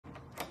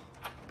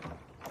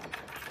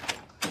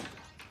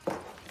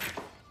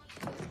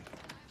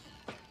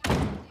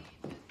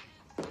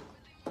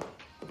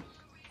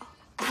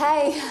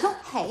hey.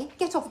 Not hey.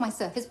 Get off my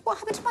surface. What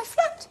happened to my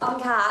flat? I'm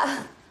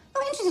Kat.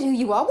 Not interested in who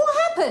you are. What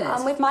happened?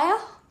 I'm with Maya.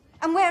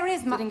 And where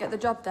is Maya? Didn't get the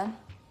job then.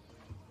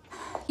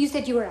 You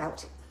said you were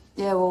out.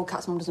 Yeah, well,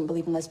 Kat's mum doesn't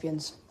believe in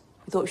lesbians.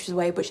 We thought she was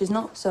away, but she's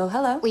not, so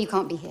hello. Well, you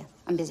can't be here.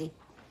 I'm busy.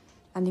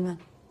 Handyman.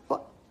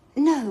 What?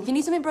 No. If you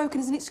need something broken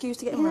as an excuse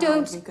to get him around,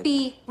 Don't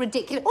be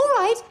ridiculous. All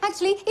right,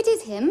 actually, it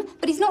is him,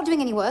 but he's not doing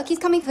any work. He's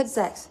coming for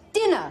sex.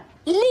 Dinner.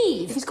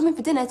 Leave. If he's coming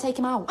for dinner, take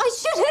him out. I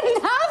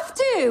shouldn't have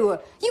to.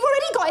 You've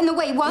already got in the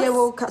way once. Yeah,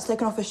 well, Kat's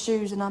taken off her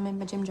shoes and I'm in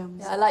my gym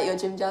jams. Yeah, I like your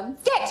gym jams.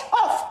 Get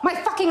off my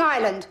fucking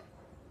island.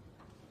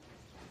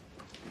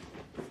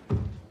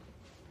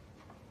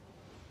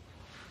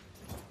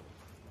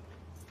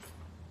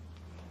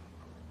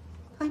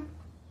 Fine.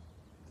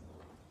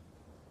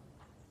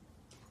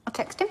 I'll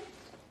text him.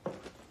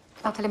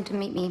 I'll tell him to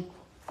meet me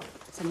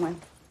somewhere.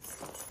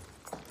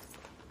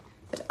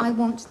 But I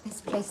want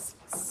this place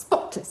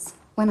spotless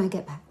when I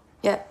get back.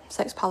 Yeah,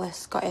 Sex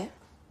Palace, got it.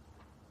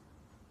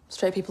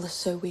 Straight people are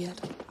so weird.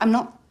 I'm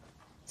not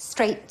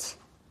straight.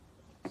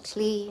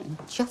 Actually, I'm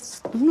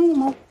just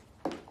normal.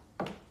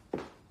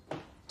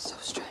 So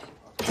strange.